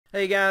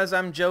Hey guys,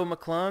 I'm Joe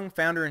McClung,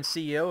 founder and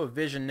CEO of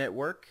Vision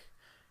Network.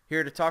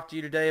 Here to talk to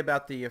you today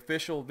about the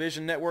official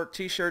Vision Network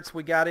t-shirts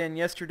we got in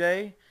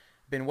yesterday.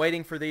 Been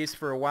waiting for these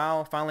for a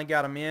while, finally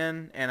got them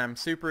in, and I'm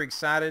super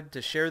excited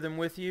to share them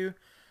with you.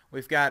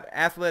 We've got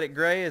Athletic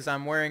Gray, as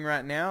I'm wearing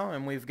right now,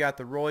 and we've got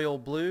the Royal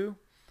Blue.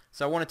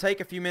 So I want to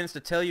take a few minutes to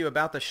tell you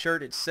about the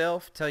shirt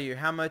itself, tell you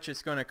how much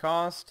it's going to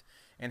cost,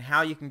 and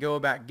how you can go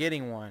about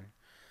getting one.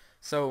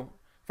 So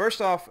first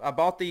off, I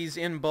bought these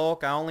in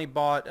bulk. I only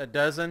bought a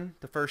dozen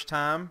the first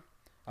time.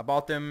 I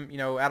bought them,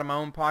 out of my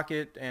own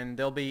pocket, and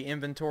they'll be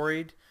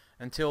inventoried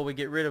until we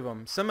get rid of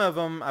them. Some of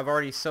them I've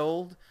already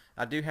sold.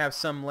 I do have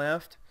some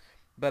left,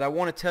 but I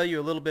want to tell you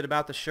a little bit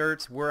about the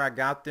shirts, where I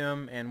got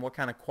them, and what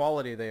kind of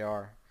quality they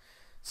are.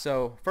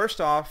 So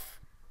first off,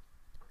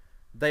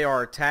 they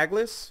are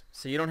tagless,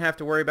 so you don't have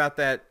to worry about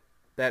that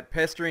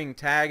pestering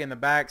tag in the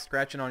back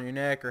scratching on your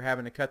neck or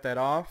having to cut that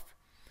off.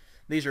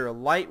 These are a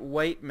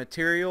lightweight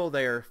material.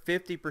 They are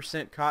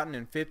 50% cotton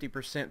and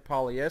 50%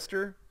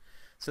 polyester.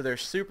 So they're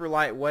super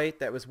lightweight.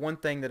 That was one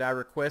thing that I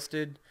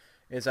requested,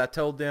 is I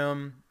told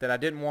them that I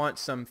didn't want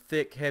some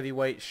thick,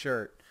 heavyweight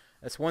shirt.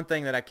 That's one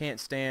thing that I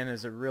can't stand,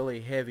 is a really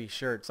heavy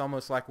shirt. It's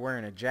almost like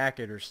wearing a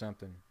jacket or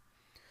something.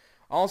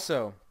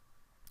 Also,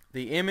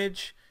 the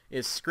image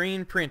is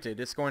screen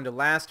printed. It's going to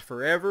last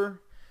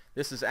forever.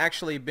 This has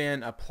actually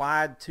been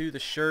applied to the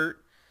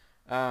shirt.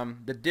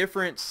 The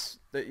difference,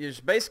 there's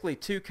basically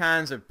two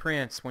kinds of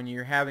prints when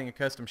you're having a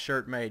custom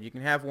shirt made. You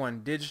can have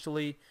one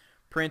digitally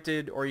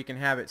printed, or you can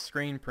have it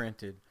screen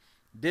printed.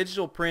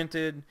 Digital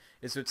printed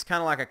it's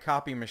kind of like a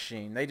copy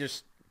machine. They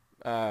just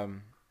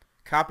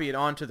copy it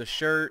onto the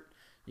shirt.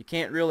 You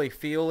can't really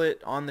feel it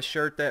on the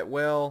shirt that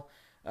well.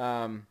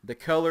 The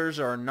colors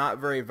are not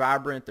very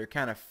vibrant. They're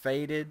kind of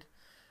faded.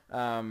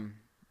 And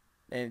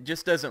it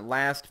just doesn't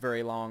last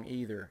very long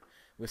either.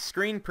 With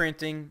screen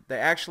printing, they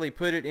actually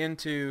put it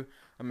into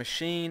a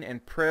machine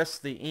and press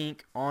the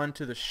ink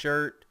onto the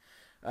shirt.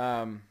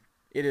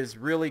 It is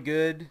really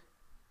good.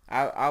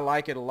 I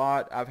like it a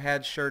lot. I've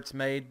had shirts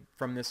made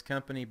from this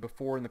company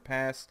before in the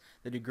past.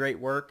 They do great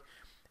work.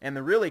 And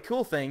the really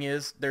cool thing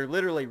is they're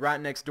literally right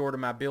next door to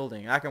my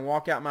building. I can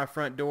walk out my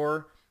front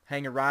door,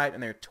 hang a right,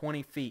 and they're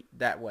 20 feet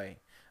that way.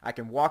 I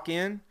can walk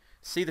in,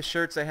 see the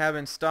shirts they have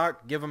in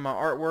stock, give them my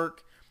artwork,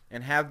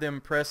 and have them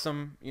press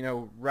them,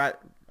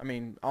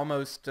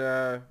 almost,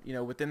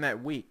 within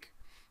that week,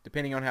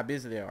 depending on how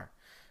busy they are.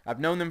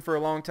 I've known them for a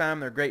long time.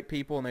 They're great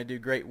people, and they do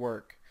great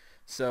work.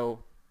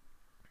 So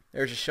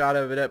there's a shot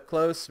of it up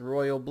close,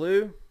 royal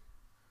blue.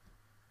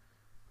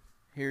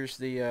 Here's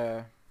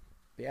the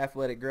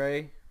athletic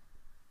gray.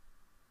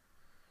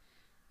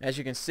 As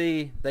you can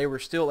see, they were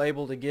still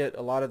able to get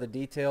a lot of the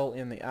detail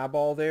in the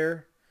eyeball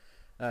there.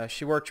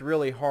 She worked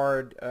really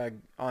hard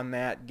on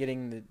that,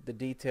 getting the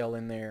detail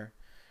in there.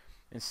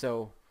 And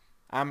so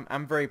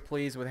I'm very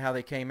pleased with how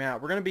they came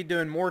out. We're going to be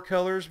doing more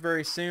colors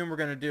very soon. We're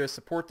going to do a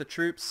Support the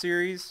Troops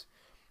series.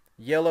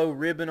 Yellow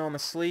ribbon on the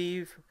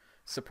sleeve,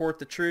 Support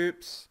the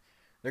Troops.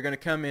 They're going to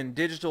come in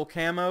digital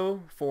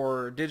camo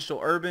for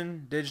digital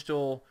urban,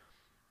 digital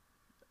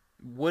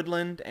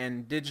woodland,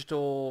 and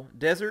digital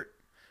desert.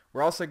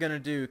 We're also going to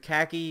do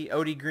khaki,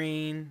 OD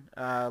green,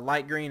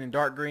 light green, and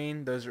dark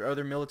green. Those are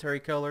other military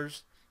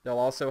colors. They'll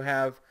also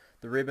have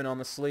the ribbon on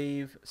the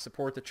sleeve,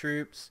 Support the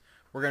Troops.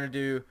 We're going to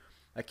do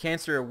a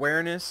cancer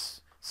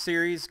awareness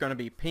series. It's going to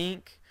be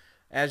pink.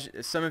 As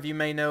some of you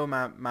may know,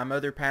 my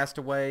mother passed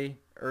away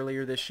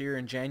earlier this year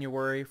in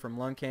January from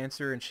lung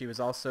cancer, and she was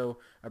also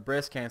a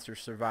breast cancer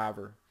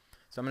survivor.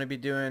 So I'm going to be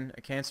doing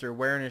a cancer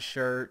awareness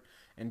shirt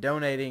and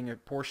donating a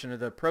portion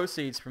of the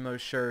proceeds from those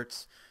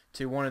shirts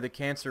to one of the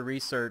cancer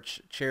research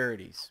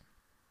charities.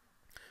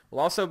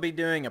 We'll also be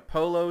doing a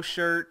polo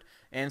shirt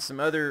and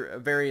some other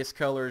various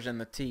colors in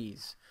the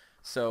tees.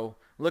 So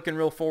looking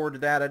real forward to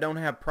that. I don't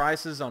have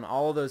prices on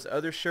all of those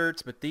other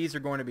shirts, but these are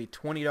going to be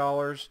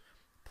 $20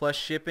 plus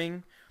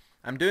shipping.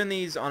 I'm doing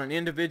these on an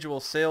individual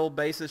sale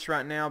basis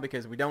right now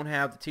because we don't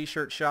have the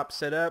t-shirt shop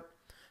set up.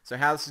 So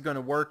how this is going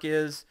to work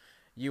is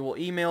you will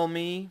email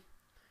me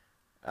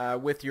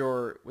with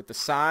the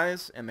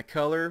size and the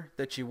color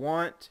that you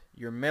want,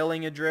 your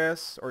mailing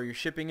address or your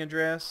shipping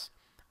address.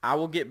 I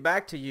will get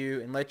back to you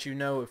and let you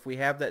know if we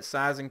have that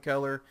size and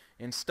color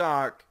in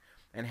stock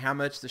and how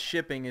much the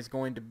shipping is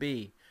going to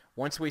be.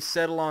 Once we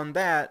settle on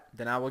that,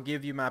 then I will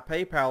give you my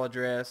PayPal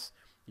address.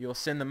 You'll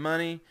send the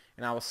money,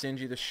 and I will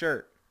send you the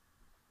shirt.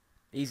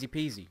 Easy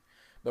peasy.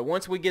 But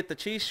once we get the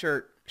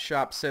t-shirt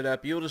shop set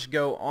up, you'll just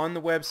go on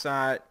the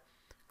website,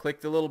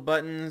 click the little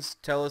buttons,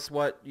 tell us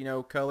what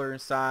color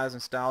and size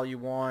and style you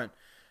want.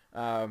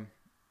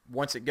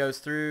 Once it goes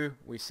through,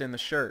 we send the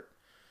shirt.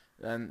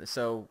 And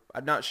so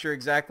I'm not sure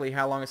exactly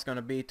how long it's going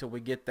to be till we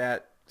get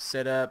that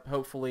set up.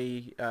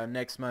 Hopefully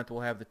next month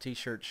we'll have the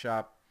t-shirt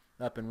shop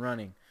up and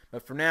running.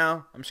 But for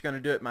now, I'm just going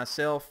to do it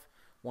myself,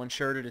 one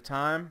shirt at a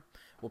time.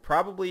 We'll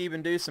probably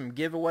even do some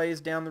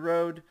giveaways down the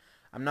road.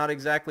 I'm not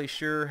exactly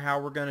sure how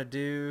we're going to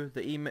do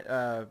the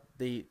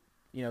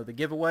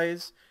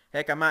giveaways.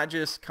 Heck, I might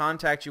just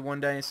contact you one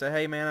day and say,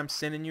 hey man, I'm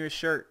sending you a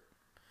shirt.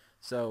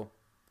 So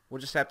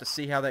we'll just have to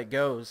see how that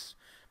goes.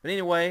 But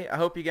anyway, I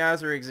hope you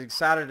guys are as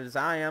excited as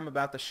I am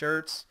about the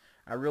shirts.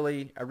 I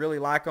really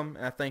like them,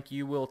 and I think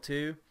you will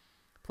too.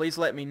 Please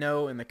let me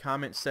know in the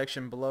comments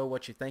section below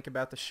what you think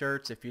about the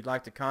shirts. If you'd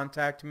like to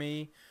contact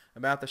me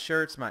about the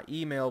shirts, my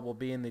email will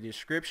be in the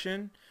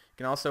description. You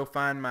can also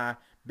find my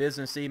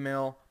business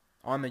email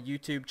on the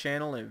YouTube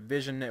channel at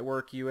Vision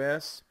Network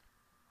US.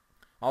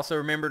 Also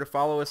remember to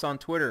follow us on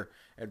Twitter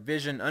at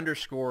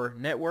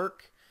Vision_Network.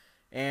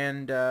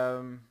 And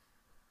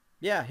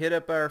yeah, hit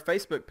up our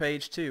Facebook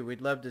page too.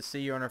 We'd love to see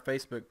you on our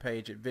Facebook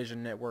page at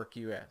Vision Network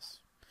US.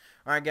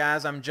 Alright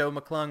guys, I'm Joe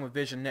McClung with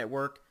Vision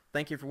Network.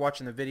 Thank you for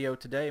watching the video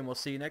today, and we'll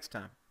see you next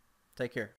time. Take care.